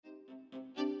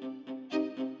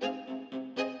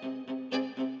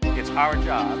It's our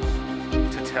jobs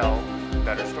to tell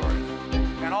better stories.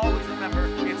 And always remember,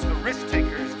 it's the risk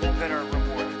takers that are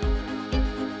rewarded.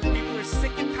 People are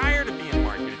sick and tired of being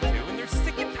marketed to, and they're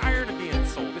sick and tired of being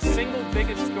sold. The single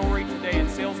biggest story today in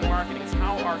sales and marketing is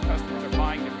how our customers are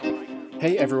buying differently.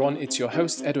 Hey everyone, it's your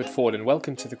host Edward Ford and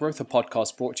welcome to the Growth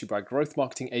Podcast brought to you by growth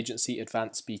marketing agency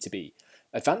Advanced B2B.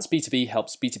 Advanced B2B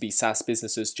helps B2B SaaS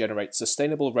businesses generate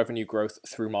sustainable revenue growth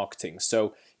through marketing.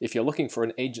 So if you're looking for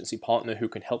an agency partner who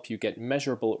can help you get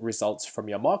measurable results from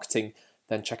your marketing,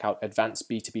 then check out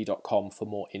advancedb2b.com for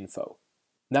more info.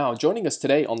 Now, joining us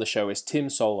today on the show is Tim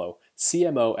Soulo,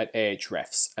 CMO at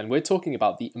Ahrefs, and we're talking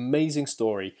about the amazing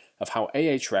story of how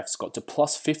Ahrefs got to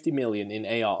plus 50 million in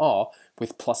ARR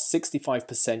with plus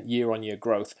 65% year-on-year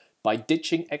growth by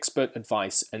ditching expert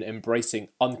advice and embracing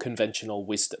unconventional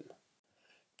wisdom.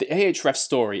 The Ahrefs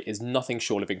story is nothing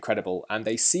short of incredible, and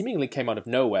they seemingly came out of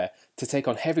nowhere to take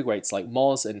on heavyweights like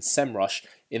Moz and SEMrush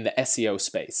in the SEO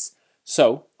space.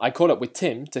 So, I caught up with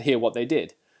Tim to hear what they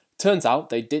did. Turns out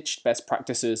they ditched best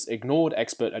practices, ignored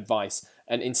expert advice,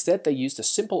 and instead they used a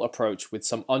simple approach with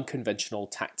some unconventional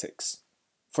tactics.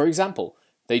 For example,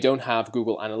 they don't have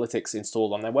Google Analytics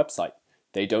installed on their website.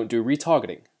 They don't do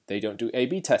retargeting. They don't do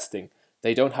A/B testing.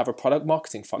 They don't have a product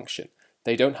marketing function.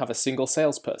 They don't have a single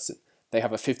salesperson. They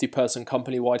have a 50-person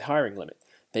company-wide hiring limit.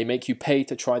 They make you pay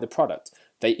to try the product.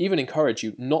 They even encourage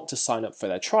you not to sign up for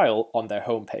their trial on their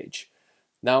homepage.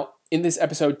 Now, in this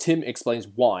episode, Tim explains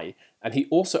why, and he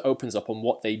also opens up on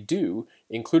what they do,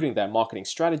 including their marketing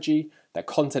strategy, their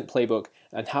content playbook,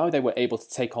 and how they were able to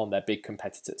take on their big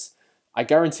competitors. I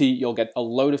guarantee you'll get a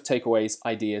load of takeaways,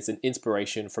 ideas, and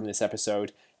inspiration from this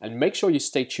episode, and make sure you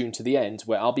stay tuned to the end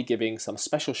where I'll be giving some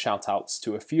special shout-outs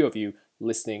to a few of you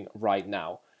listening right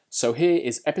now. So here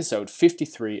is episode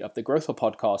 53 of the Growth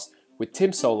Podcast with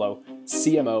Tim Soulo,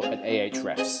 CMO at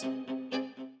Ahrefs.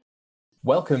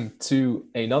 Welcome to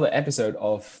another episode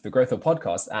of the Growth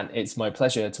Podcast, and it's my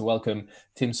pleasure to welcome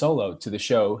Tim Soulo to the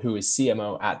show, who is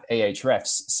CMO at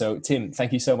Ahrefs. So Tim,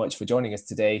 thank you so much for joining us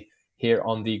today here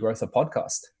on the Growth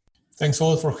Podcast. Thanks a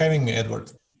lot for having me,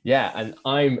 Edward. Yeah, and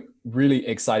I'm really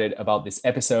excited about this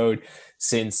episode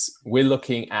since we're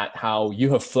looking at how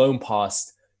you have flown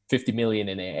past 50 million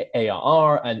in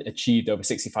ARR and achieved over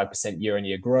 65%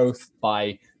 year-on-year growth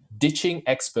by ditching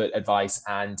expert advice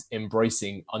and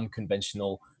embracing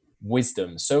unconventional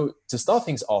wisdom. So to start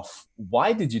things off,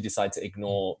 why did you decide to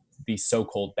ignore these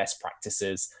so-called best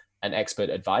practices and expert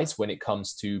advice when it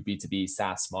comes to B2B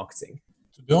SaaS marketing?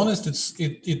 To be honest,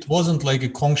 it wasn't like a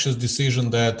conscious decision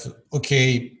that,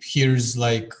 okay, here's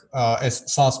like a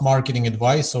SaaS marketing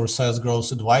advice or SaaS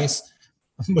growth advice,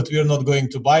 but we're not going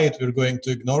to buy it, we're going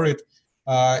to ignore it.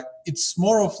 It's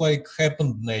more of like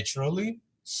happened naturally.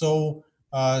 So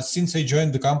since I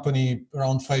joined the company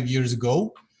around 5 years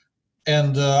ago,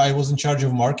 and I was in charge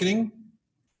of marketing,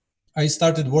 I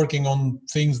started working on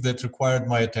things that required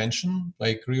my attention,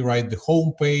 like rewrite the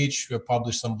homepage,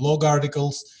 publish some blog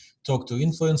articles, talk to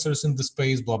influencers in the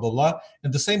space, blah, blah, blah.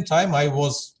 At the same time, I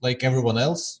was, like everyone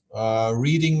else,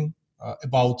 reading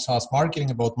about SaaS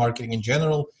marketing, about marketing in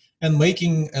general, and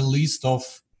making a list of,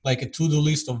 like a to-do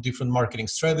list of different marketing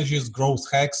strategies,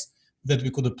 growth hacks that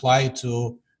we could apply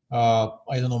to,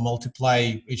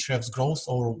 multiply Ahrefs growth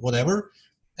or whatever.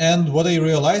 And what I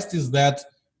realized is that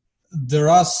there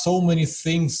are so many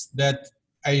things that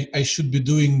I should be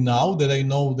doing now that I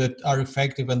know that are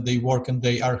effective and they work and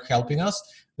they are helping us,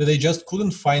 that I just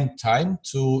couldn't find time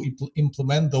to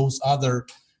implement those other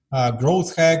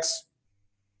growth hacks,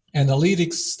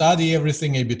 analytics, study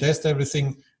everything, A/B test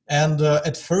everything. And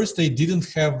at first I didn't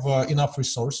have enough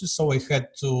resources, so I had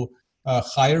to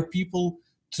hire people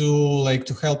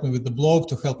to help me with the blog,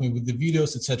 to help me with the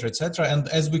videos, etc., etc. And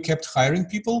as we kept hiring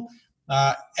people,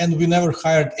 and we never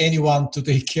hired anyone to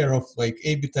take care of like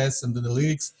A/B tests and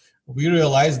analytics, we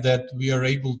realized that we are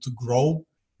able to grow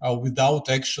without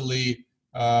actually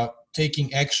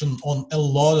taking action on a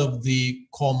lot of the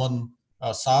common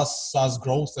SaaS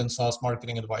growth and SaaS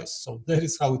marketing advice. So that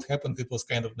is how it happened. It was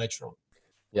kind of natural.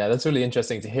 Yeah, that's really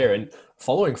interesting to hear. And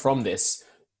following from this,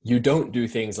 you don't do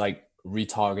things like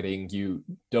retargeting, you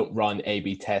don't run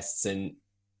A/B tests, and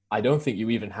I don't think you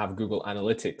even have Google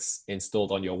Analytics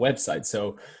installed on your website.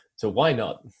 So why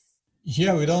not?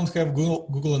 Yeah, we don't have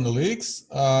Google Analytics.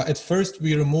 At first,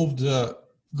 we removed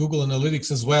Google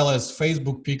Analytics as well as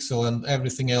Facebook Pixel and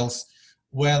everything else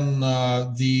when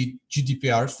the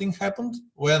GDPR thing happened,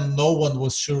 when no one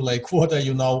was sure, like, what are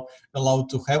you now allowed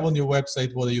to have on your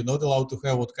website? What are you not allowed to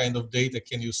have? What kind of data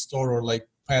can you store or like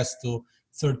pass to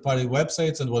third-party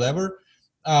websites and whatever.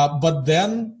 But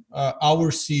then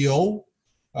our CEO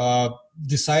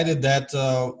decided that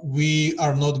we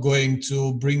are not going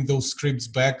to bring those scripts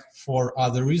back for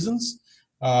other reasons,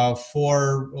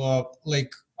 for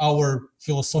like our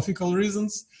philosophical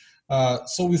reasons.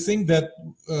 So we think that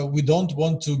we don't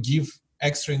want to give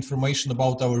extra information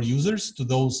about our users to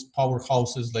those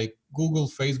powerhouses like Google,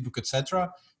 Facebook,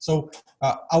 etc. So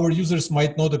our users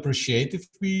might not appreciate if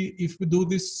we do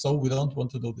this. So we don't want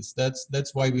to do this.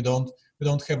 That's why we don't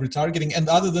have retargeting. And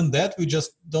other than that, we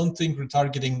just don't think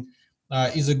retargeting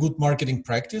is a good marketing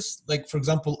practice. Like, for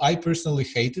example, I personally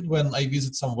hate it when I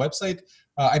visit some website.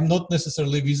 I'm not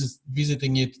necessarily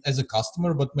visiting it as a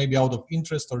customer, but maybe out of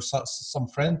interest, or some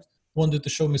friend wanted to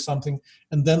show me something,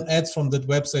 and then ads from that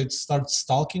website start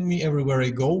stalking me everywhere I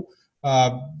go.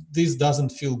 This doesn't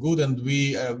feel good, and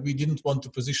we didn't want to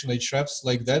position Ahrefs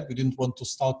like that. We didn't want to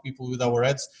stalk people with our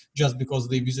ads just because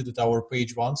they visited our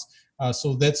page once.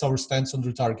 So that's our stance on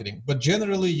retargeting. But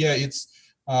generally, yeah, it's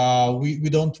we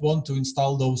don't want to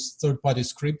install those third-party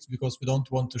scripts because we don't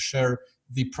want to share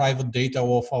the private data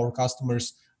of our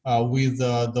customers with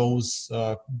those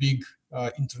big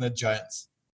internet giants.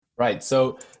 Right.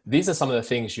 So these are some of the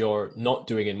things you're not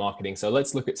doing in marketing. So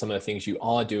let's look at some of the things you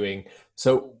are doing.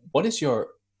 So what is your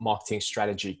marketing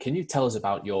strategy? Can you tell us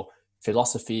about your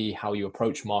philosophy, how you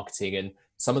approach marketing, and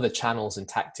some of the channels and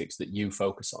tactics that you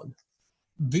focus on?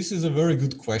 This is a very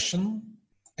good question.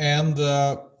 And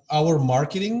our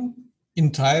marketing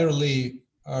entirely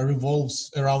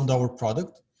revolves around our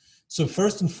product. So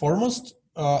first and foremost,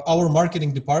 our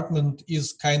marketing department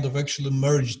is kind of actually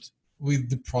merged with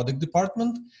the product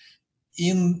department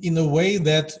in a way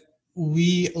that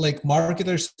we, like,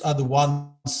 marketers are the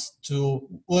ones to,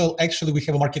 well, actually we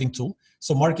have a marketing tool.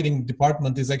 So marketing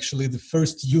department is actually the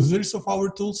first users of our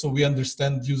tool. So we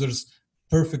understand users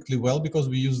perfectly well because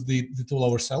we use the tool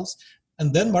ourselves.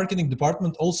 And then marketing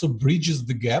department also bridges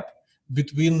the gap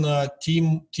between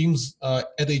teams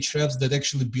at Ahrefs that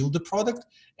actually build the product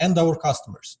and our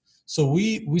customers. So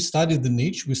we study the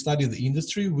niche, we study the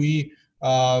industry, we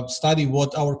study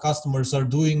what our customers are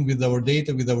doing with our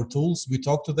data, with our tools. We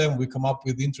talk to them, we come up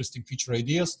with interesting feature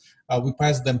ideas, we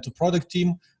pass them to product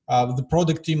team. The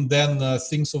product team then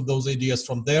thinks of those ideas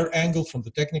from their angle, from the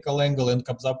technical angle, and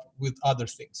comes up with other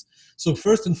things. So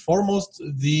first and foremost,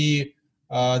 the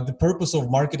purpose of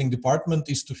marketing department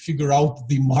is to figure out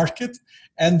the market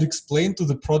and explain to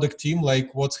the product team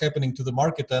like what's happening to the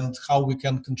market and how we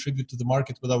can contribute to the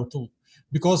market with our tool.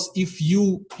 Because if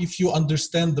you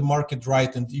understand the market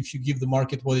right and if you give the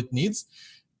market what it needs,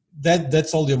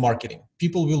 that's all your marketing.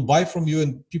 People will buy from you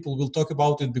and people will talk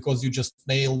about it because you just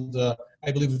nailed,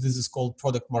 I believe this is called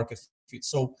product market fit.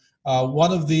 So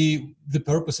one of the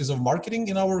purposes of marketing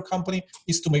in our company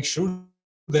is to make sure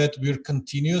that we're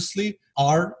continuously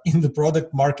are in the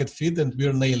product market fit and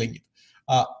we're nailing it.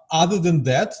 Other than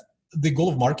that, the goal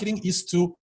of marketing is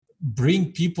to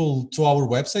bring people to our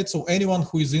website. So anyone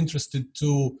who is interested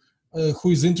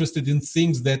in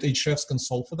things that Ahrefs can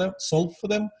solve for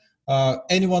them.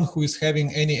 Anyone who is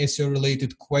having any SEO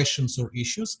related questions or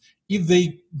issues, if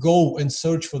they go and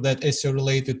search for that SEO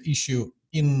related issue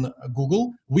in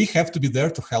Google, we have to be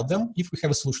there to help them if we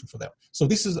have a solution for them. So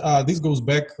this goes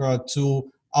back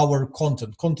to our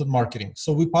content marketing.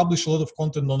 So we publish a lot of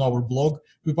content on our blog,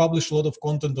 we publish a lot of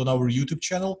content on our YouTube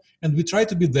channel, and we try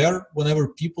to be there whenever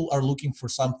people are looking for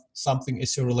something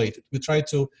SEO related. We try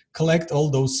to collect all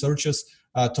those searches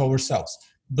to ourselves.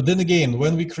 But then again,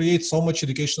 when we create so much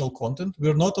educational content,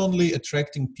 we're not only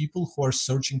attracting people who are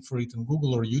searching for it on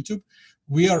Google or YouTube,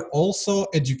 we are also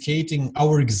educating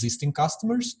our existing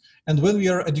customers. And when we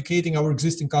are educating our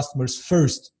existing customers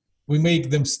first, we make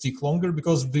them stick longer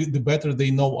because the better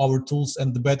they know our tools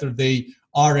and the better they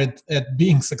are at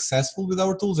being successful with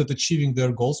our tools, at achieving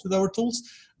their goals with our tools,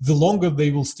 the longer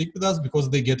they will stick with us because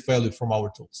they get value from our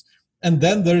tools. And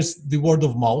then there's the word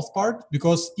of mouth part,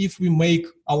 because if we make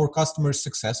our customers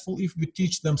successful, if we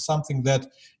teach them something that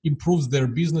improves their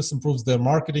business, improves their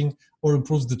marketing, or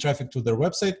improves the traffic to their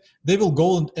website, they will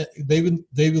go and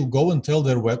they will go and tell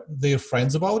their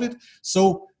friends about it.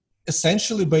 So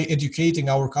essentially, by educating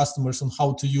our customers on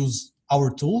how to use our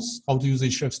tools, how to use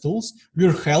Ahrefs tools,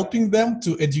 we're helping them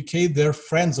to educate their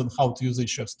friends on how to use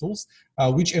Ahrefs tools,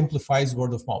 which amplifies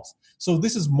word of mouth. So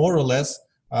this is more or less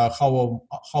how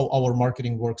our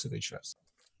marketing works at Ahrefs.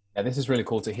 Yeah, this is really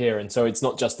cool to hear. And so it's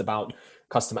not just about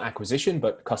customer acquisition,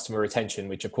 but customer retention,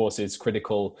 which of course is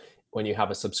critical when you have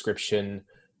a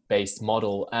subscription-based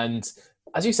model. And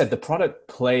as you said, the product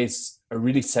plays a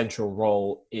really central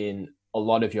role in a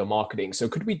lot of your marketing. So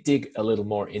could we dig a little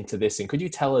more into this? And could you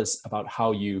tell us about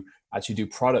how you actually do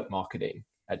product marketing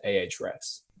at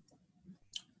Ahrefs?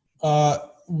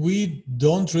 We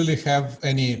don't really have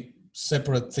any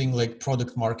separate thing like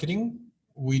product marketing.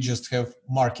 We just have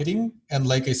marketing, and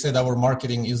like I said, our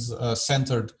marketing is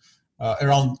centered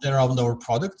around our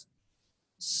product.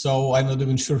 So I'm not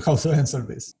even sure how to answer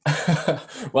this.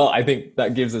 Well, I think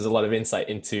that gives us a lot of insight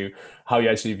into how you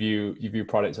actually view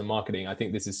products and marketing. I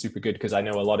think this is super good because I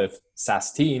know a lot of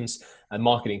SaaS teams and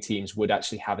marketing teams would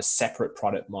actually have a separate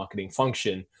product marketing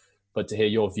function. But to hear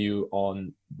your view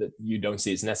on that you don't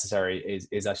see it's necessary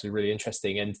is actually really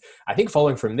interesting. And I think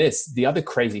following from this, the other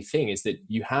crazy thing is that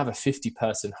you have a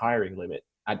 50-person hiring limit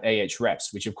at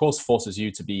Ahrefs, which of course forces you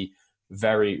to be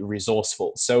very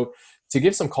resourceful. So to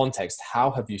give some context,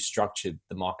 how have you structured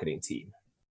the marketing team?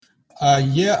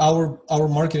 Yeah, our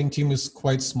marketing team is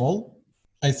quite small.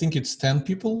 I think it's 10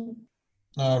 people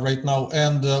right now,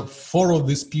 and 5 of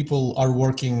these people are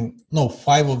working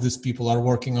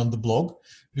on the blog,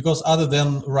 because other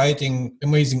than writing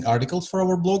amazing articles for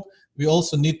our blog, we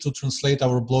also need to translate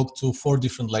our blog to 4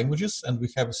 different languages, and we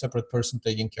have a separate person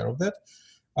taking care of that.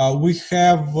 We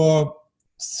have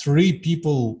 3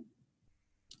 people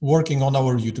working on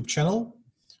our YouTube channel.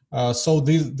 So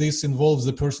this involves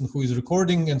the person who is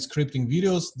recording and scripting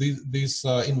videos. This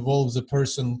involves the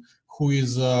person who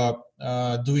is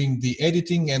doing the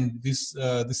editing, and this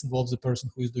involves the person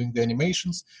who is doing the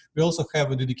animations. We also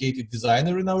have a dedicated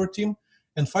designer in our team.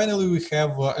 And finally, we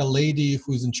have a lady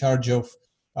who is in charge of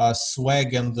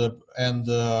swag and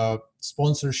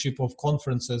sponsorship of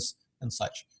conferences and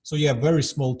such. So yeah, very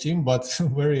small team, but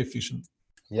very efficient.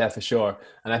 Yeah, for sure.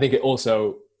 And I think it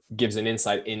also gives an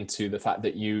insight into the fact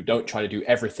that you don't try to do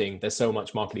everything. There's so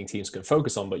much marketing teams can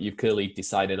focus on, but you've clearly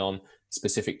decided on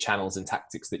specific channels and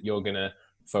tactics that you're going to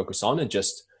focus on and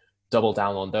just double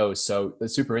down on those. So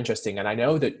it's super interesting. And I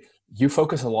know that you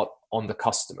focus a lot on the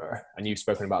customer, and you've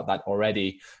spoken about that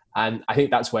already. And I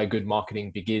think that's where good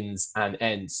marketing begins and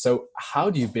ends. So how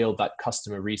do you build that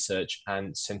customer research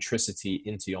and centricity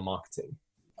into your marketing?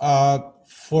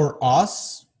 For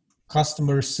us,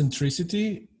 customer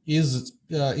centricity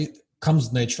it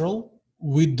comes natural.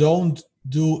 We don't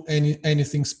do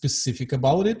anything specific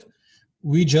about it.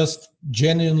 We just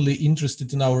genuinely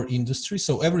interested in our industry.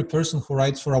 So every person who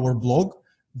writes for our blog,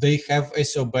 they have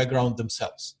SEO background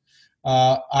themselves.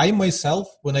 I myself,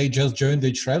 when I just joined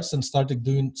Ahrefs and started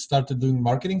doing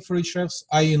marketing for Ahrefs,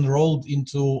 I enrolled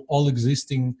into all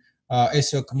existing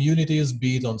SEO communities,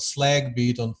 be it on Slack,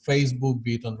 be it on Facebook,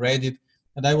 be it on Reddit,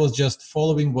 and I was just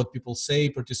following what people say,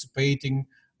 participating,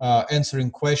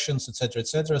 answering questions, etc.,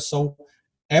 etc. So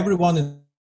everyone in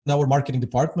our marketing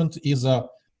department is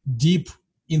deep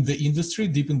in the industry,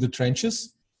 deep in the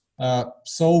trenches.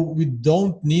 So we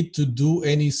don't need to do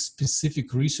any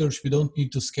specific research. We don't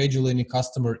need to schedule any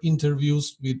customer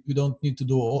interviews. We don't need to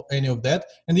do any of that.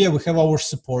 And yeah, we have our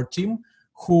support team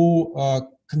who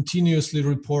continuously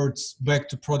reports back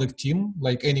to product team,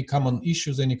 like any common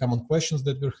issues, any common questions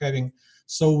that we're having.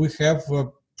 So we have a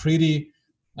pretty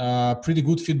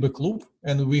good feedback loop,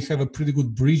 and we have a pretty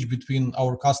good bridge between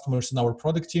our customers and our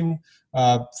product team,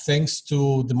 thanks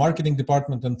to the marketing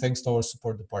department and thanks to our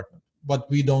support department. But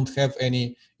we don't have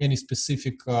any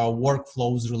specific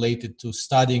workflows related to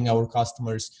studying our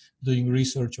customers, doing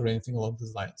research, or anything along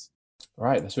those lines. All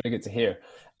right, that's really good to hear.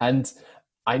 And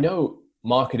I know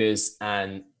marketers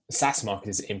and SaaS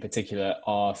marketers in particular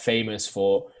are famous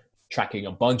for tracking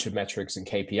a bunch of metrics and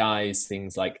KPIs,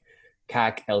 things like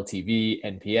CAC, LTV,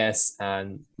 NPS,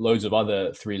 and loads of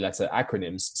other 3-letter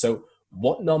acronyms. So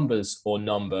what numbers or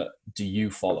number do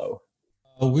you follow?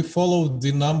 We follow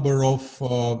the number of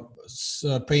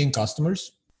paying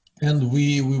customers, and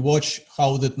we watch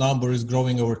how that number is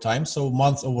growing over time. So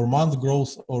month over month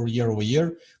growth or year over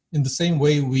year. In the same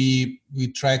way, we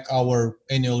track our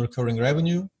annual recurring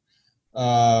revenue,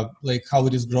 like how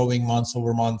it is growing month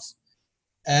over month.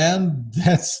 And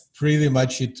that's pretty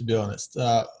much it, to be honest.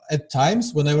 At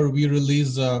times, whenever we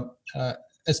release a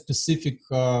specific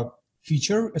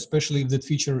feature, especially if that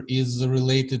feature is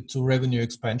related to revenue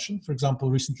expansion. For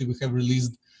example, recently we have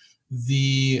released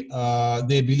the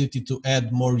ability to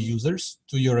add more users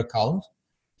to your account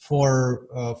for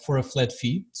a flat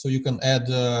fee. So you can add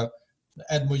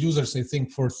more users, I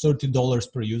think, for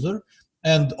 $30 per user.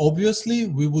 And obviously,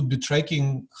 we would be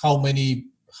tracking how many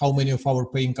of our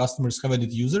paying customers have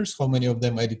added users, how many of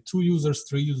them added 2 users,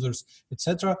 3 users,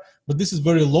 etc. But this is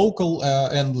very local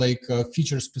and like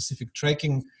feature-specific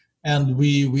tracking, and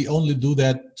we only do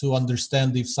that to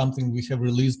understand if something we have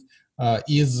released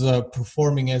is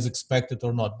performing as expected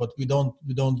or not. But we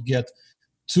don't get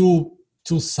too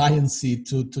sciencey,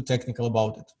 too technical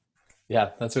about it.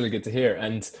 Yeah, that's really good to hear.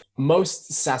 And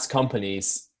most SaaS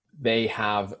companies, they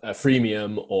have a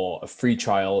freemium or a free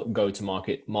trial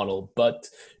go-to-market model, but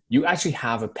you actually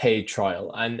have a paid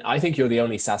trial. And I think you're the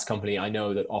only SaaS company I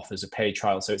know that offers a paid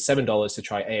trial. So it's $7 to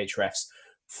try Ahrefs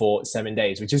for 7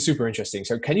 days, which is super interesting.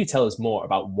 So can you tell us more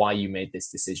about why you made this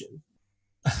decision?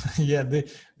 Yeah,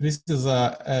 this is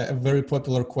a very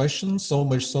popular question, so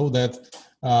much so that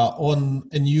on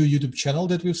a new YouTube channel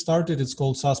that we've started, it's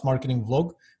called SaaS Marketing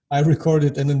Vlog. I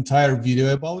recorded an entire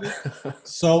video about it.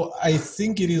 So I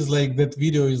think it is like that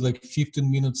video is like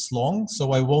 15 minutes long.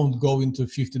 So I won't go into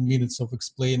 15 minutes of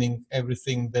explaining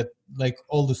everything that, like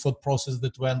all the thought process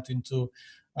that went into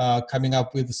coming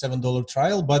up with the $7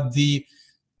 trial. But the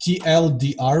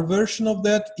TLDR version of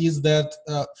that is that,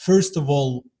 first of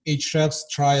all, Ahrefs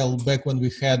trial back when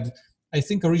we had, I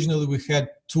think originally we had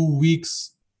 2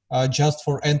 weeks just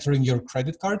for entering your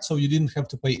credit card, so you didn't have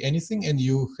to pay anything, and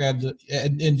you had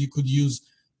and you could use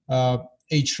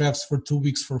Ahrefs for 2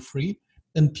 weeks for free.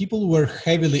 And people were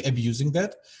heavily abusing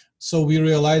that, so we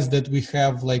realized that we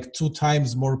have like 2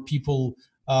 times more people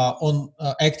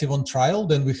active on trial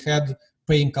than we had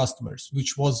paying customers,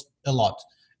 which was a lot.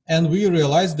 And we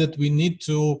realized that we need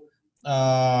to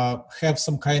have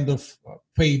some kind of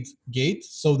paid gate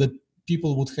so that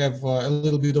people would have a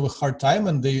little bit of a hard time,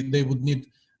 and they would need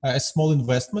a small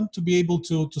investment to be able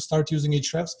to start using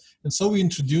Ahrefs. And so we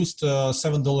introduced a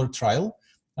 $7 trial.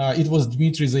 It was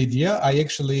Dmitri's idea. I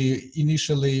actually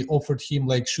initially offered him,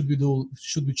 like, should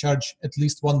we charge at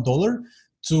least $1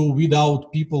 to weed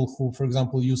out people who, for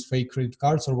example, use fake credit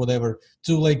cards or whatever,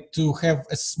 to have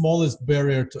a smallest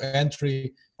barrier to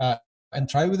entry and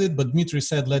try with it. But Dmitry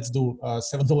said, let's do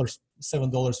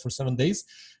 $7 for 7 days.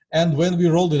 And when we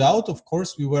rolled it out, of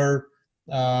course, we were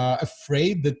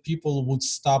afraid that people would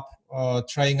stop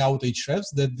trying out Ahrefs,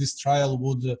 that this trial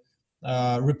would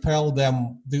repel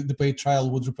them, the paid trial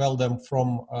would repel them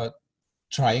from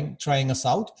trying us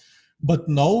out. But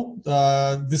no,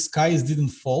 the skies didn't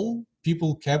fall.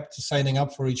 People kept signing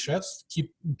up for Ahrefs,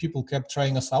 people kept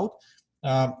trying us out.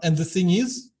 And the thing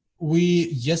is,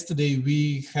 yesterday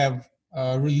we have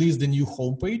released a new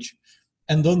homepage,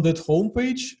 and on that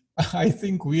homepage, I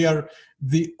think we are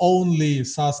the only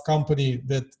SaaS company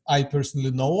that I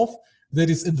personally know of that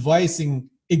is advising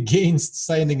against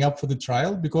signing up for the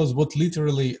trial, because what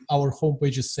literally our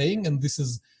homepage is saying, and this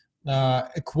is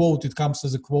a quote, it comes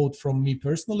as a quote from me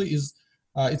personally, is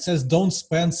it says, don't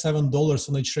spend $7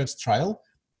 on Ahrefs trial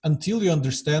until you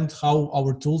understand how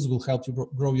our tools will help you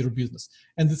grow your business.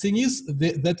 And the thing is,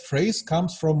 that phrase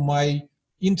comes from my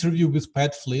interview with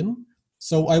Pat Flynn.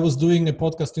 So I was doing a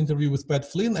podcast interview with Pat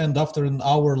Flynn, and after an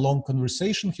hour-long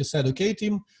conversation, he said, okay,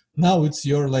 Tim, now it's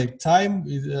your time.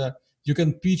 You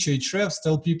can pitch Ahrefs,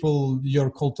 tell people your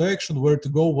call to action, where to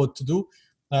go, what to do.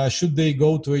 Should they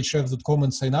go to ahrefs.com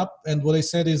and sign up? And what I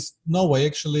said is, no, I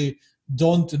actually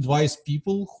don't advise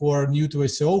people who are new to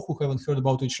SEO, who haven't heard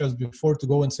about Ahrefs before, to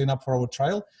go and sign up for our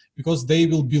trial, because they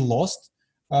will be lost.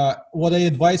 What I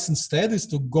advise instead is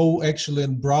to go actually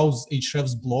and browse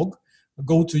Ahrefs blog,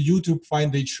 go to YouTube,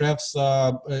 find Ahrefs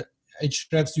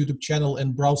YouTube channel,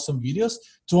 and browse some videos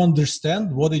to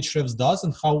understand what Ahrefs does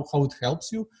and how it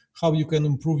helps you, how you can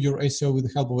improve your SEO with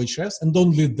the help of Ahrefs. And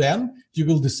only then you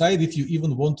will decide if you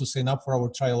even want to sign up for our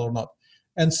trial or not.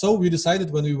 And so we decided,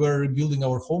 when we were rebuilding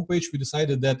our homepage, we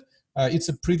decided that it's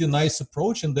a pretty nice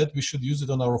approach and that we should use it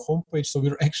on our homepage. So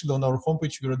we're actually on our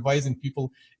homepage, we're advising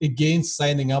people against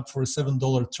signing up for a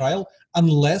 $7 trial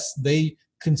unless they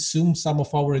consume some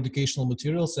of our educational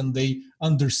materials and they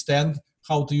understand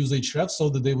how to use Ahrefs, so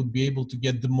that they would be able to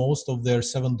get the most of their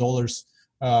 $7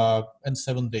 and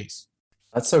 7 days.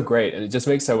 That's so great. And it just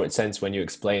makes so much sense when you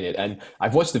explain it. And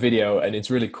I've watched the video and it's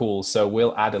really cool. So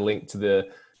we'll add a link to the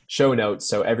show notes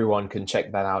so everyone can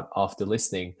check that out after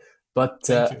listening. But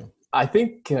I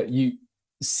think you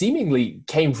seemingly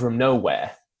came from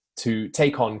nowhere to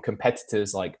take on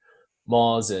competitors like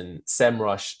Moz and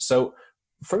SEMrush. So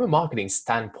from a marketing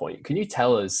standpoint, can you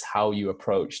tell us how you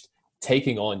approached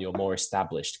taking on your more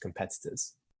established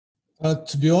competitors?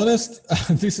 To be honest,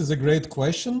 this is a great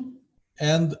question,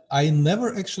 and I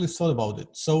never actually thought about it.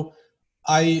 So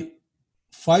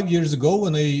 5 years ago,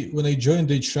 when I joined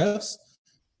Ahrefs,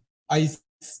 I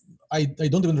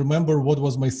don't even remember what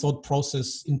was my thought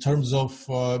process in terms of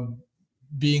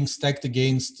being stacked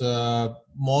against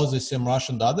Moz, SEMrush,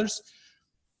 and others.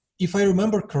 If I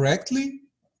remember correctly,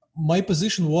 my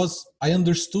position was, I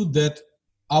understood that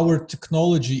our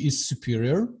technology is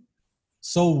superior.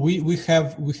 So we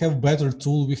have better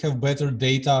tool, we have better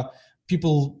data.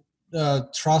 People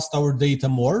trust our data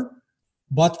more,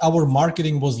 but our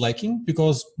marketing was lacking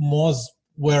because Moz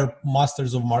were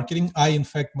masters of marketing. In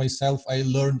fact, myself, I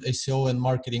learned SEO and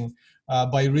marketing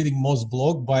by reading Moz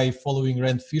blog, by following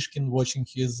Rand Fishkin, watching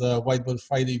his Whiteboard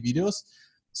Friday videos.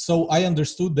 So I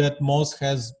understood that Moz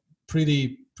has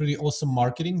pretty awesome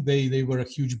marketing. They were a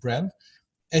huge brand.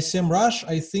 SEMrush,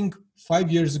 I think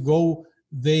 5 years ago,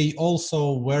 they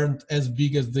also weren't as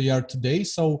big as they are today.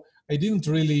 So I didn't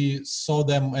really saw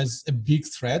them as a big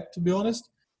threat, to be honest.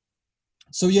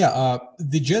 So yeah,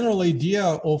 the general idea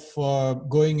of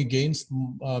going against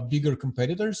bigger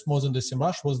competitors, Moz and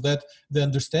SEMrush, was that the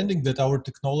understanding that our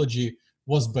technology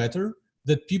was better,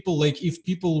 that people, like, if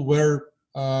people were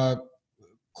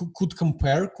could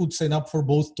compare, could sign up for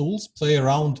both tools, play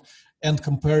around and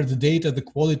compare the data, the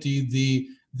quality,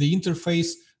 the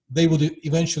interface, they would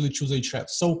eventually choose Ahrefs.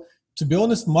 So to be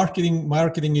honest, marketing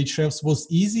Ahrefs was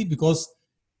easy because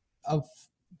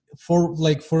for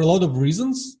a lot of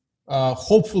reasons,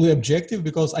 hopefully objective,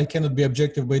 because I cannot be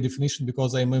objective by definition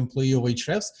because I'm an employee of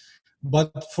Ahrefs.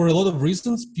 But for a lot of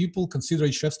reasons, people consider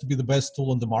Ahrefs to be the best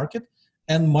tool on the market.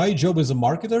 And my job as a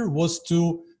marketer was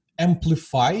to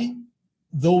amplify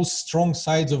those strong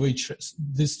sides of Ahrefs,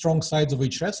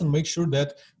 and make sure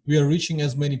that we are reaching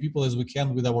as many people as we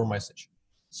can with our message.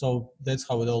 So that's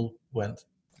how it all went.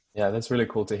 Yeah, that's really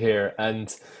cool to hear.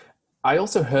 And I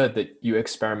also heard that you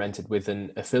experimented with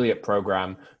an affiliate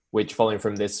program, which, following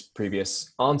from this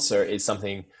previous answer, is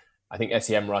something I think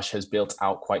SEMrush has built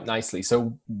out quite nicely.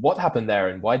 So what happened there,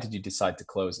 and why did you decide to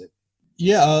close it?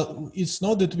 Yeah, it's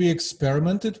not that we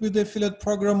experimented with the affiliate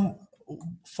program.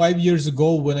 5 years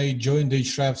ago, when I joined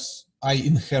Ahrefs, I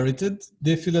inherited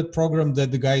the affiliate program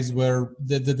that the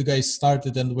guys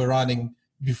started and were running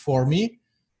before me.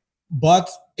 But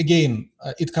again,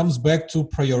 it comes back to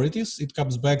priorities. It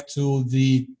comes back to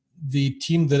the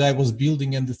team that I was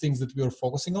building and the things that we were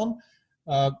focusing on.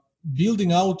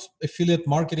 Building out affiliate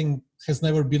marketing has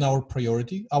never been our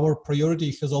priority. Our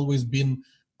priority has always been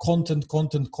content,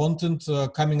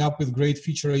 coming up with great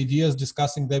feature ideas,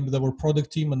 discussing them with our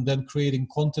product team, and then creating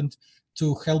content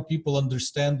to help people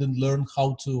understand and learn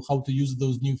how to use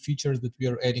those new features that we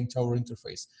are adding to our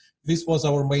interface. This was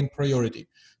our main priority.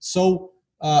 So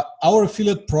our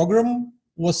affiliate program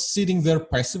was sitting there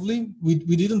passively. We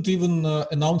didn't even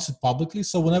announce it publicly.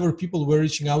 So whenever people were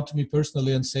reaching out to me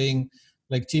personally and saying,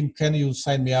 like, Tim, can you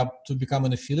sign me up to become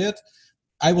an affiliate?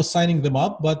 I was signing them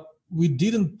up, but we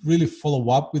didn't really follow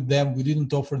up with them. We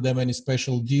didn't offer them any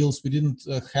special deals. We didn't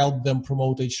help them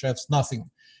promote Ahrefs, nothing.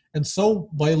 And so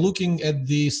by looking at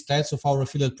the stats of our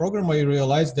affiliate program, I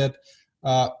realized that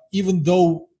even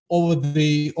though over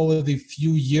the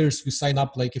few years we sign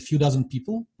up like a few dozen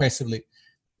people passively,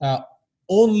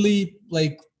 only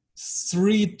like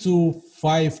 3 to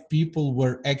 5 people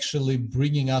were actually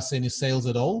bringing us any sales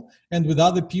at all. And with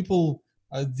other people,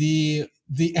 the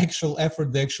actual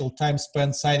effort, the actual time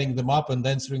spent signing them up and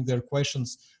answering their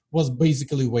questions was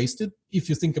basically wasted if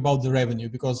you think about the revenue,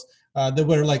 because there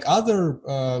were like other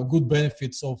good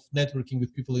benefits of networking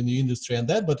with people in the industry and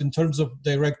that, but in terms of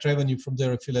direct revenue from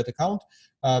their affiliate account,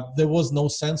 there was no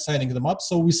sense signing them up.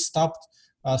 So we stopped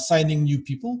signing new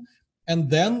people. And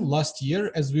then last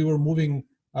year, as we were moving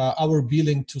our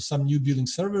billing to some new billing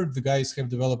server, the guys have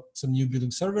developed some new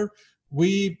billing server,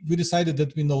 we decided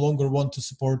that we no longer want to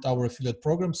support our affiliate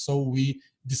program, so we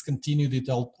discontinued it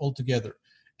altogether.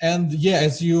 And yeah,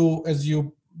 as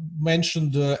you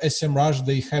mentioned, SEMrush,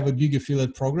 they have a big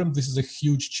affiliate program. This is a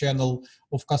huge channel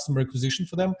of customer acquisition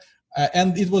for them.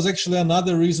 And it was actually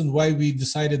another reason why we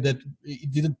decided that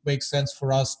it didn't make sense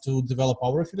for us to develop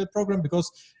our affiliate program,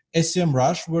 because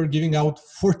SEMrush were giving out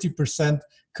 40%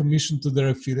 commission to their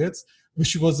affiliates,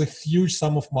 which was a huge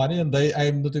sum of money. And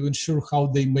I'm not even sure how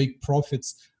they make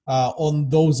profits on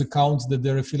those accounts that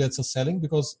their affiliates are selling,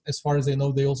 because as far as I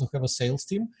know, they also have a sales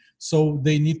team. So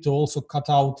they need to also cut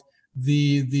out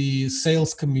the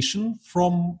sales commission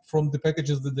from the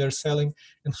packages that they're selling,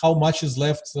 and how much is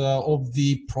left of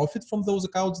the profit from those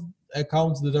accounts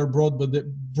that are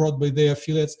brought by their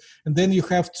affiliates. And then you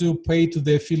have to pay to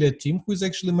the affiliate team who is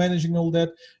actually managing all that,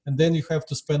 and then you have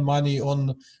to spend money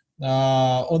on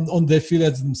the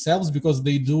affiliates themselves, because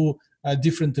they do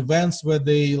different events where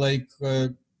they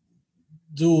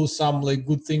do some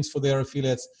good things for their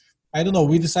affiliates. I don't know.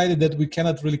 We decided that we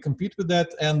cannot really compete with that,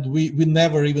 and we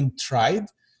never even tried.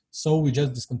 So we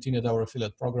just discontinued our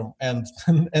affiliate program and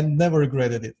never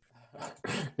regretted it.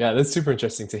 Yeah, that's super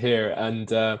interesting to hear.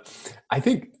 And I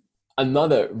think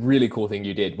another really cool thing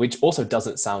you did, which also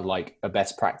doesn't sound like a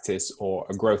best practice or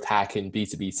a growth hack in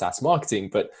B2B SaaS marketing,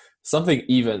 but something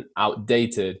even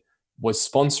outdated, was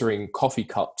sponsoring coffee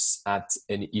cups at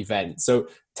an event. So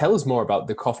tell us more about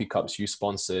the coffee cups you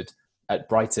sponsored at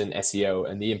Brighton SEO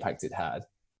and the impact it had.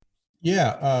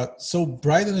 Yeah, so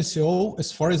Brighton SEO,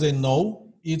 as far as I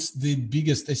know, it's the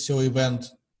biggest SEO event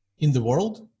in the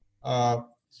world.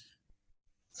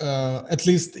 at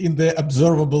least in the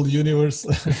observable universe,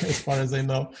 as far as I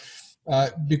know.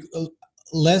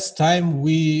 Last time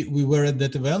we were at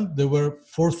that event, there were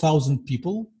 4,000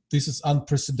 people. This is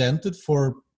unprecedented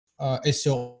for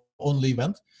SEO only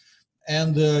event.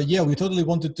 And yeah, we totally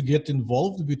wanted to get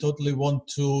involved. We totally want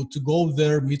to go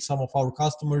there, meet some of our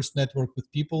customers, network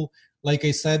with people. Like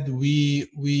I said,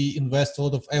 we invest a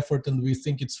lot of effort, and we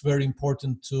think it's very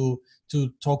important to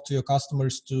talk to your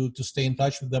customers, to stay in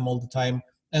touch with them all the time.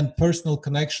 And personal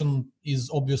connection is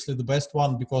obviously the best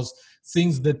one, because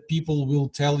things that people will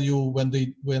tell you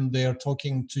when they are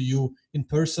talking to you in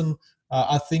person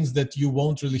are things that you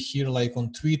won't really hear like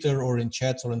on Twitter or in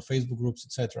chats or in Facebook groups,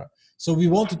 etc. So we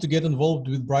wanted to get involved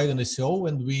with Brighton SEO,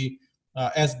 and we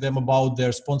asked them about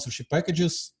their sponsorship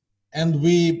packages. And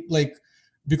we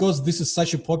because this is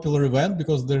such a popular event,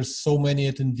 because there's so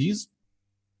many attendees,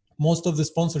 most of the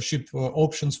sponsorship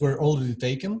options were already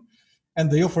taken, and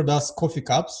they offered us coffee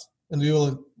cups, and we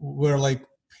were like,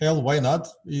 hell, why not?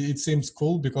 It seems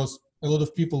cool, because a lot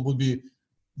of people would be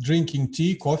drinking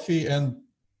tea, coffee, and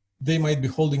they might be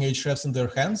holding Ahrefs in their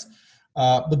hands.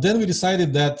 But then we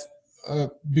decided that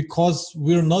because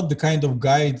we're not the kind of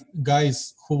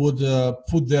guys who would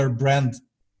put their brand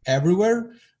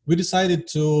everywhere, we decided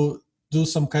to do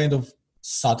some kind of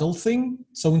subtle thing.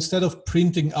 So instead of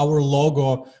printing our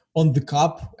logo on the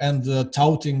cup and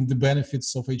touting the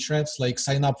benefits of Ahrefs, like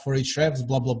sign up for Ahrefs,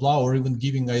 blah, blah, blah, or even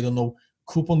giving, I don't know,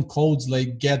 coupon codes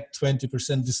like get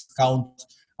 20% discount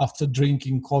after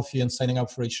drinking coffee and signing up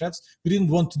for Ahrefs, we didn't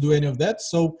want to do any of that.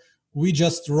 So we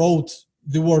just wrote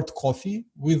the word coffee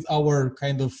with our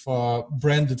kind of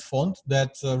branded font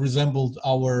that resembled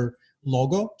our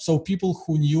logo. So people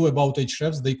who knew about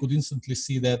Ahrefs, they could instantly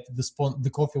see that the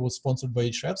coffee was sponsored by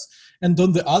Ahrefs. And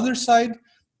on the other side,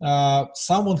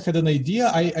 someone had an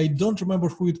idea. I don't remember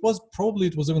who it was. Probably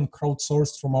it was even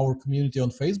crowdsourced from our community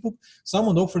on Facebook.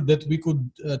 Someone offered that we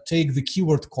could take the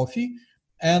keyword coffee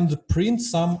and print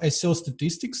some SEO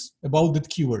statistics about that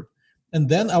keyword. And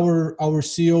then our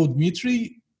CEO,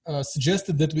 Dmitry,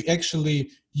 suggested that we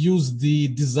actually use the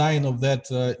design of that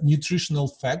nutritional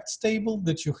facts table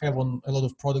that you have on a lot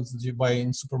of products that you buy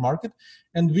in supermarket.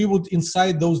 And we would,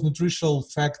 inside those nutritional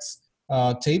facts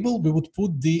table, we would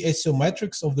put the SEO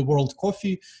metrics of the world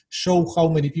coffee, show how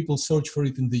many people search for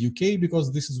it in the UK,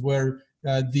 because this is where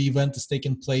the event is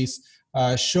taking place,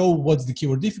 show what's the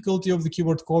keyword difficulty of the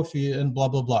keyword coffee, and blah,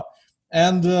 blah, blah.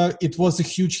 And it was a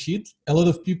huge hit. A lot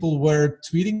of people were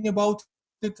tweeting about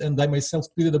it, and I myself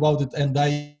tweeted about it, and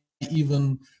I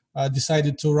even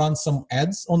decided to run some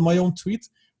ads on my own tweet,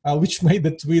 which made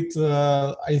the tweet,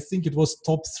 I think it was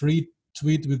top 3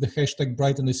 tweet with the hashtag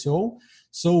Brighton SEO.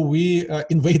 So we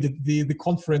invaded the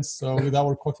conference with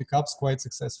our coffee cups quite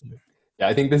successfully. Yeah,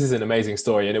 I think this is an amazing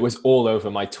story, and it was all over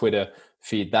my Twitter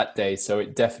feed that day, so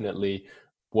it definitely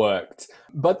worked.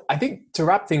 But I think to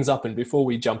wrap things up, and before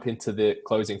we jump into the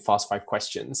closing Fast 5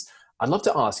 questions, I'd love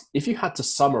to ask, if you had to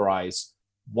summarize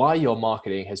why your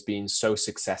marketing has been so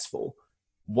successful,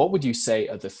 what would you say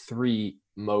are the 3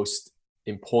 most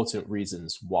important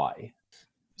reasons why?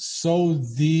 So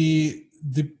the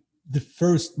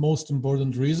first most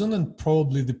important reason, and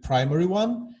probably the primary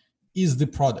one, is the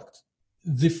product.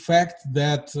 The fact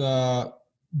that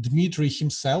Dmitry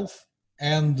himself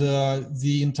and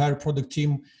the entire product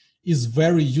team is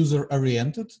very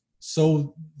user-oriented.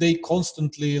 So they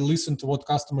constantly listen to what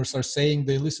customers are saying.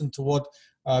 They listen to what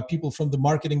people from the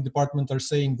marketing department are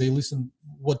saying. They listen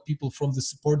what people from the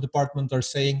support department are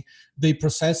saying. They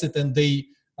process it, and they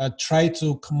try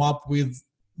to come up with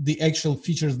the actual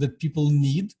features that people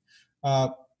need.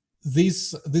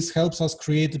 This helps us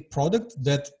create a product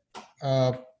that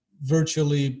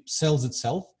virtually sells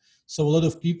itself. So a lot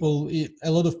of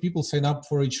people sign up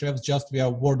for Ahrefs just via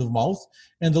word of mouth,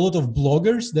 and a lot of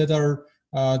bloggers that are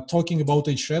talking about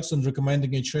Ahrefs and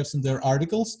recommending Ahrefs in their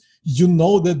articles, you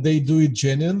know that they do it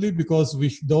genuinely, because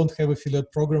we don't have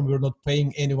affiliate program. We're not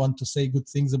paying anyone to say good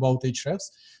things about Ahrefs.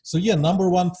 So yeah, number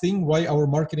one thing why our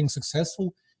marketing is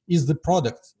successful is the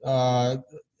product.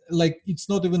 It's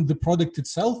not even the product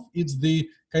itself, it's the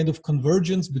kind of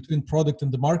convergence between product and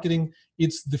the marketing.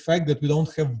 It's the fact that we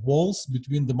don't have walls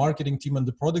between the marketing team and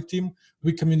the product team.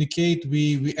 We communicate,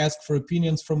 we ask for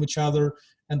opinions from each other,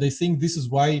 and I think this is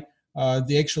why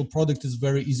the actual product is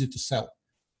very easy to sell.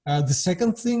 The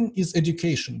second thing is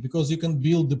education, because you can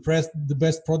build the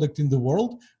best product in the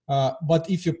world, but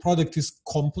if your product is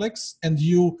complex and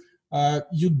you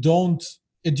don't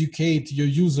educate your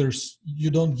users, you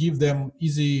don't give them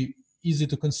easy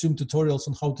to consume tutorials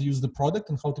on how to use the product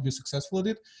and how to be successful at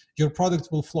it, your product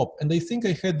will flop. And I think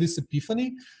I had this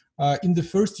epiphany in the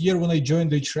first year when I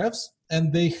joined Ahrefs,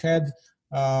 and they had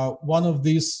one of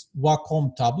these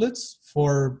Wacom tablets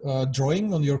for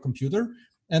drawing on your computer.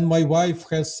 And my wife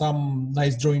has some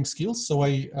nice drawing skills. So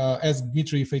I asked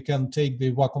Dmitry if I can take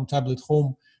the Wacom tablet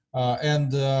home,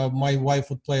 and my wife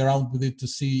would play around with it to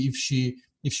see if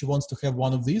she wants to have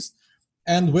one of these.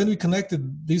 And when we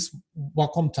connected this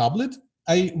Wacom tablet,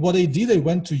 I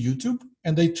went to YouTube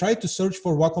and I tried to search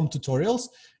for Wacom tutorials,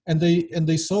 and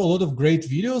they saw a lot of great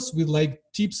videos with like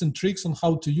tips and tricks on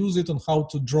how to use it, on how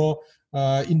to draw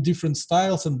in different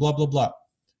styles and blah, blah, blah.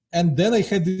 And then I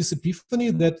had this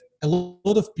epiphany that a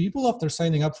lot of people, after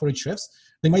signing up for Ahrefs,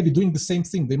 they might be doing the same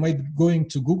thing. They might be going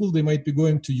to Google, they might be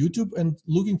going to YouTube and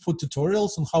looking for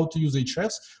tutorials on how to use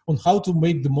Ahrefs, on how to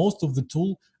make the most of the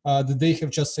tool that they have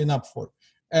just signed up for.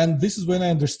 And this is when I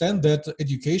understand that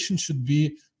education should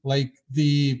be like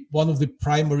one of the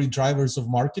primary drivers of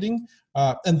marketing.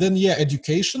 And then,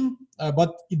 education,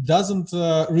 but it doesn't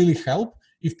really help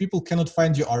if people cannot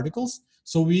find your articles.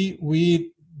 So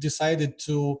we decided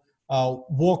to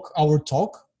walk our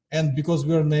talk. And because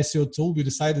we're an SEO tool, we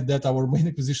decided that our main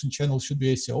acquisition channel should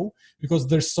be SEO, because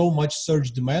there's so much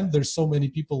search demand. There's so many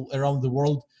people around the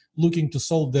world looking to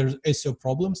solve their SEO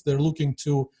problems. They're looking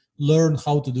to learn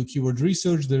how to do keyword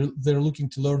research. They're looking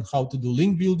to learn how to do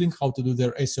link building, how to do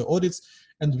their SEO audits.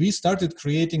 And we started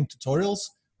creating tutorials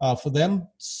for them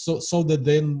so that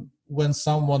then when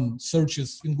someone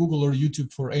searches in Google or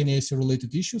YouTube for any SEO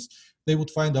related issues, they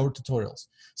would find our tutorials.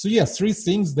 So three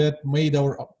things that made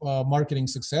our marketing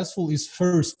successful is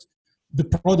first, the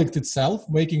product itself,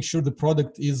 making sure the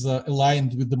product is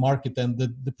aligned with the market and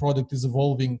that the product is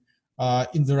evolving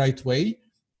in the right way.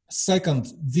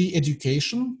 Second, the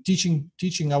education,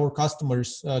 teaching our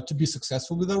customers to be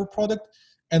successful with our product.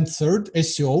 And third,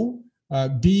 SEO,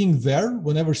 being there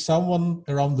whenever someone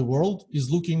around the world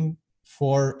is looking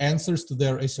for answers to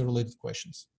their SEO related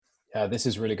questions. Yeah, this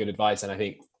is really good advice. And I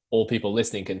think all people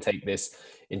listening can take this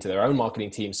into their own marketing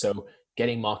team. So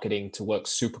getting marketing to work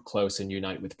super close and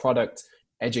unite with product,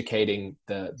 educating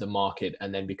the market,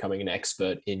 and then becoming an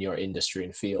expert in your industry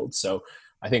and field. So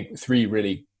I think three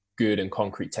really good and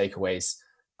concrete takeaways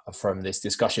from this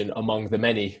discussion among the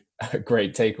many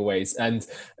great takeaways. And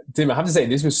Tim, I have to say,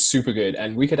 this was super good.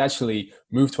 And we could actually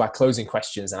move to our closing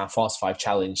questions and our Fast 5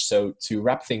 challenge. So to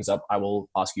wrap things up, I will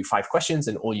ask you 5 questions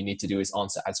and all you need to do is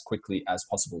answer as quickly as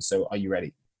possible. So are you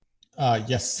ready?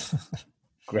 Yes.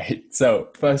 Great. So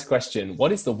first question,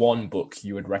 what is the one book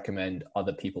you would recommend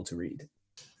other people to read?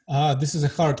 This is a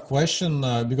hard question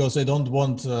because I don't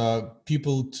want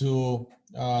people to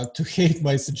hate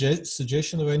my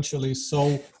suggestion eventually.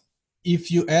 So if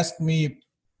you ask me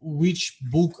which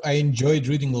book I enjoyed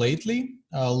reading lately,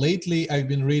 I've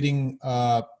been reading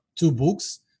 2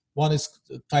 books. One is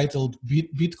titled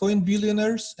Bitcoin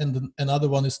Billionaires and another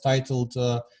one is titled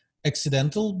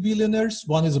Accidental Billionaires.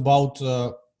 One is about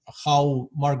how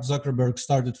Mark Zuckerberg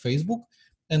started Facebook,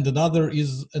 and another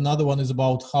one is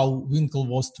about how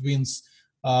Winklevoss twins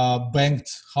banked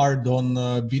hard on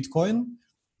Bitcoin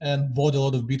and bought a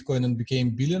lot of Bitcoin and became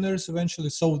billionaires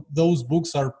eventually. So those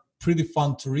books are pretty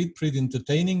fun to read, pretty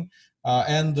entertaining,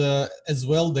 and as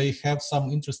well they have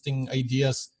some interesting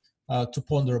ideas to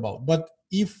ponder about. But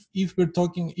if we're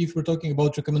talking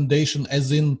about recommendation,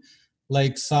 as in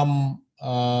like some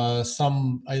I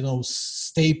don't know,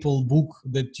 staple book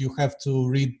that you have to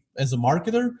read as a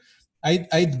marketer,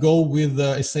 I'd go with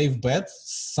a safe bet,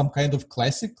 some kind of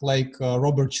classic like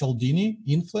Robert Cialdini,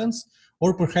 Influence,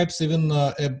 or perhaps even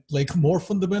a like more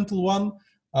fundamental one,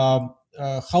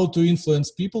 How to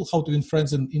Influence People, How to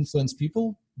Influence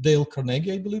People, Dale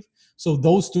Carnegie, I believe. So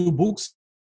those 2 books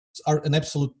are an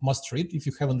absolute must read. If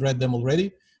you haven't read them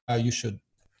already, you should.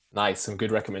 Nice, some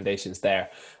good recommendations there.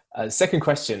 Second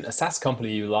question, a SaaS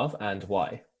company you love and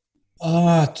why?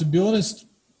 To be honest,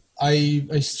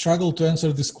 I struggle to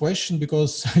answer this question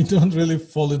because I don't really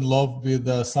fall in love with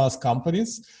SaaS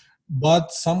companies,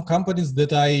 but some companies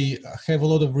that I have a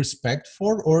lot of respect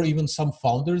for, or even some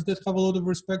founders that have a lot of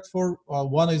respect for.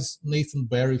 One is Nathan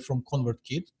Barry from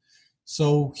ConvertKit.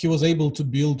 So he was able to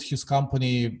build his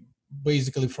company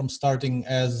basically from starting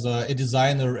as a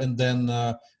designer and then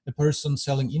a person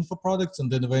selling info products, and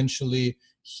then eventually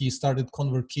he started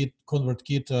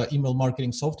ConvertKit email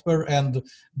marketing software. And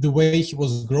the way he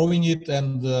was growing it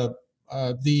and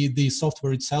the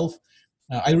software itself,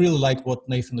 I really like what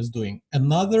Nathan is doing.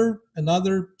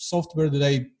 Another software that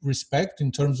I respect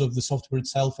in terms of the software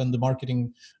itself and the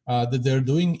marketing that they're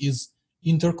doing is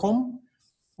Intercom.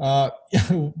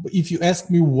 If you ask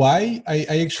me why,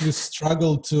 I actually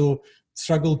struggle to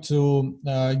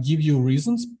give you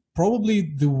reasons.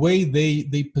 Probably the way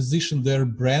they position their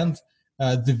brand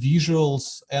the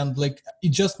visuals, and like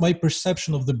it's just my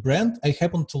perception of the brand. I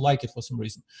happen to like it for some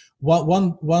reason.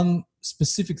 One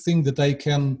specific thing that I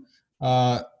can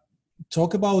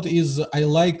talk about is I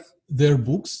like their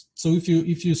books. So if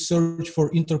you search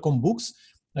for Intercom books,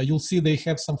 you'll see they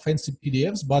have some fancy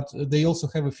PDFs, but they also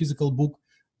have a physical book.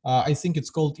 I think it's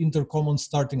called Intercom on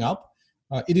Starting Up.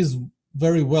 It is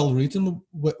very well written,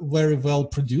 very well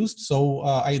produced. So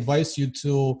I advise you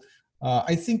to.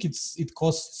 I think it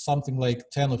costs something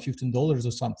like $10 or $15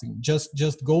 or something.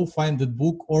 Just go find the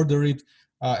book, order it,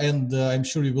 and I'm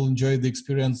sure you will enjoy the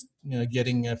experience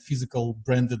getting a physical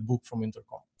branded book from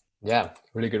Intercom. Yeah,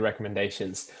 really good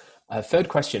recommendations. Third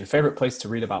question, favorite place to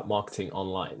read about marketing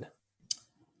online?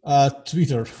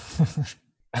 Twitter.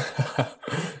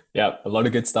 Yeah, a lot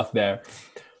of good stuff there.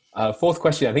 Fourth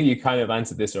question, I think you kind of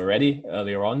answered this already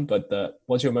earlier on, but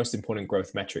what's your most important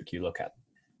growth metric you look at?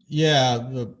 Yeah,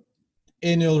 the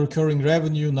annual recurring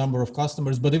revenue, number of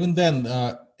customers. But even then,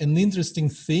 an interesting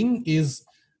thing is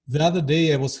the other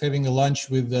day I was having a lunch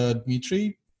with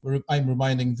Dmitry. I'm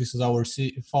reminding this is our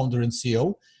founder and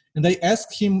CEO. And I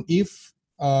asked him if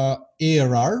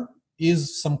ARR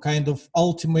is some kind of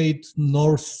ultimate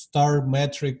North Star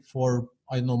metric for,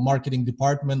 I don't know, marketing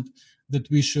department that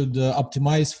we should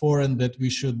optimize for and that we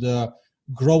should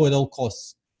grow at all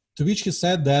costs. To which he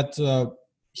said that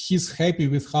he's happy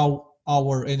with how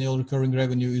our annual recurring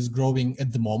revenue is growing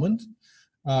at the moment.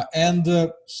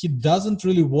 And he doesn't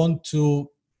really want to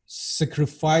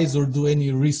sacrifice or do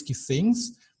any risky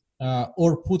things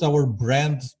or put our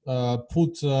brand,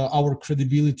 put our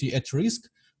credibility at risk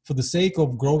for the sake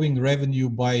of growing revenue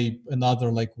by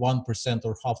another like 1%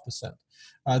 or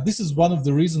 0.5%. This is one of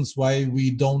the reasons why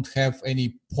we don't have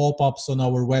any pop-ups on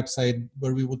our website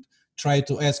where we would try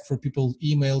to ask for people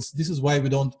emails. This is why we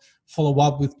don't follow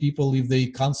up with people if they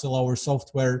cancel our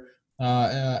software.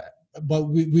 But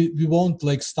we won't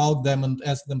like stalk them and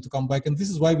ask them to come back. And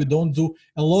this is why we don't do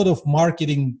a lot of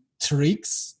marketing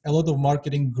tricks, a lot of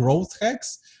marketing growth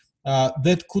hacks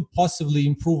that could possibly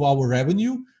improve our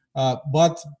revenue.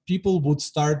 But people would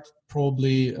start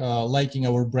probably liking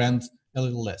our brand a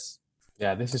little less.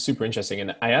 Yeah, this is super interesting.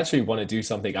 And I actually want to do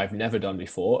something I've never done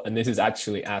before. And this is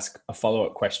actually ask a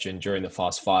follow-up question during the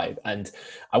Fast Five. And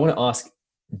I want to ask,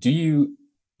 do you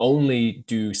only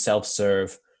do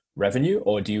self-serve revenue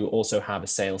or do you also have a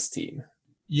sales team?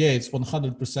 Yeah, it's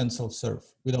 100% self-serve.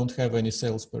 We don't have any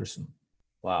salesperson.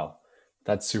 Wow,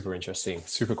 that's super interesting.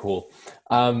 Super cool.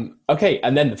 Okay,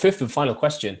 and then the fifth and final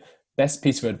question, best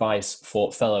piece of advice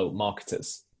for fellow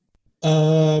marketers?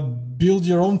 Build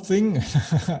your own thing.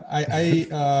 I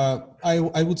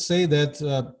would say that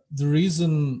the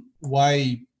reason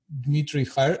why Dmitry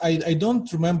hired, I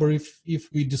don't remember if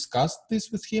we discussed this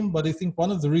with him, but I think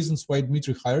one of the reasons why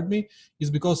Dmitry hired me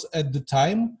is because at the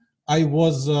time I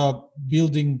was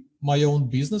building my own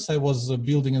business. I was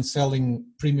building and selling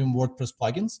premium WordPress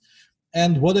plugins.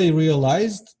 And what I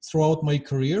realized throughout my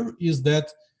career is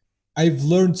that I've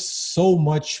learned so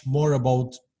much more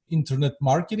about internet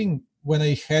marketing when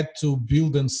I had to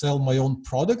build and sell my own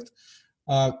product.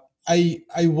 I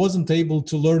wasn't able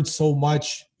to learn so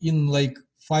much in like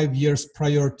 5 years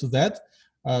prior to that,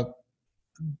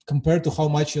 compared to how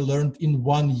much I learned in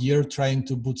 1 year trying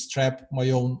to bootstrap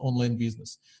my own online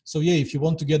business. So yeah, if you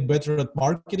want to get better at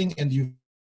marketing and you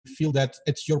feel that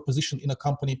at your position in a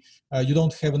company, you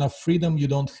don't have enough freedom, you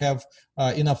don't have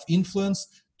enough influence,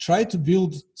 try to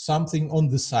build something on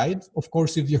the side. Of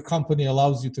course, if your company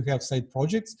allows you to have side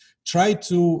projects, try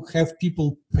to have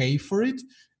people pay for it,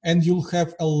 and you'll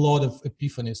have a lot of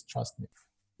epiphanies, trust me.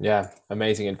 Yeah,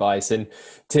 amazing advice. And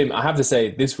Tim, I have to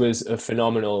say, this was a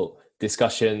phenomenal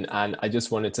discussion, and I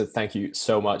just wanted to thank you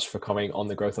so much for coming on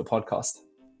the Growth Up podcast.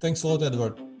 Thanks a lot,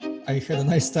 Edward. I had a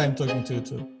nice time talking to you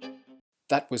too.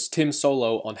 That was Tim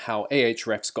Soulo on how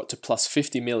Ahrefs got to plus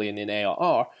 50 million in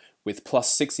ARR with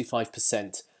plus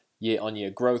 65% year-on-year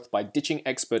growth by ditching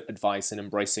expert advice and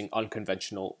embracing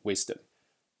unconventional wisdom.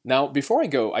 Now, before I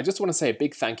go, I just want to say a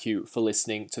big thank you for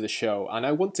listening to the show, and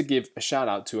I want to give a shout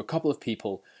out to a couple of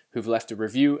people who've left a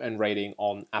review and rating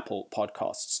on Apple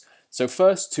Podcasts. So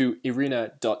first to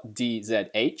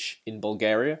Irina.dzh in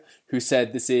Bulgaria, who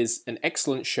said this is an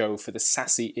excellent show for the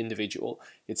sassy individual.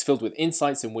 It's filled with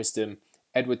insights and wisdom.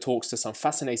 Edward talks to some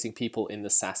fascinating people in the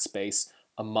SaaS space.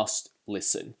 A must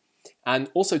listen. And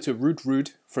also to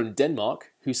Ruud from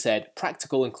Denmark, who said,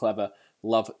 practical and clever,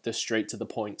 love the straight to the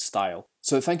point style.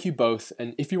 So thank you both.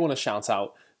 And if you want to shout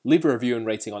out, leave a review and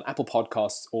rating on Apple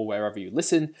Podcasts or wherever you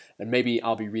listen, and maybe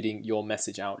I'll be reading your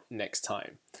message out next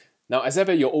time. Now, as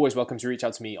ever, you're always welcome to reach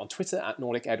out to me on Twitter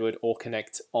 @NordicEdward or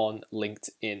connect on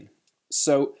LinkedIn.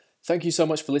 So Thank you so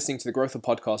much for listening to the Growth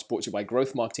Podcast brought to you by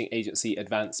growth marketing agency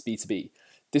Advance B2B.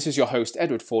 This is your host,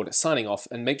 Edward Ford, signing off,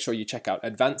 and make sure you check out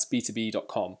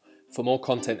advanceb2b.com for more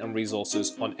content and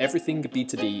resources on everything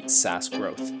B2B SaaS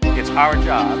growth. It's our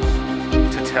jobs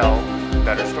to tell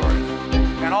better stories.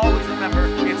 And always remember,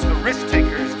 it's the risk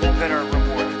takers that are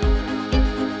rewarded.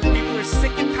 People are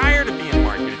sick and tired of being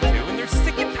marketed to, and they're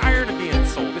sick and tired of being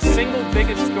sold. The single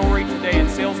biggest story today in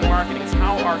sales and marketing is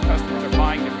how our customers are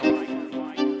buying different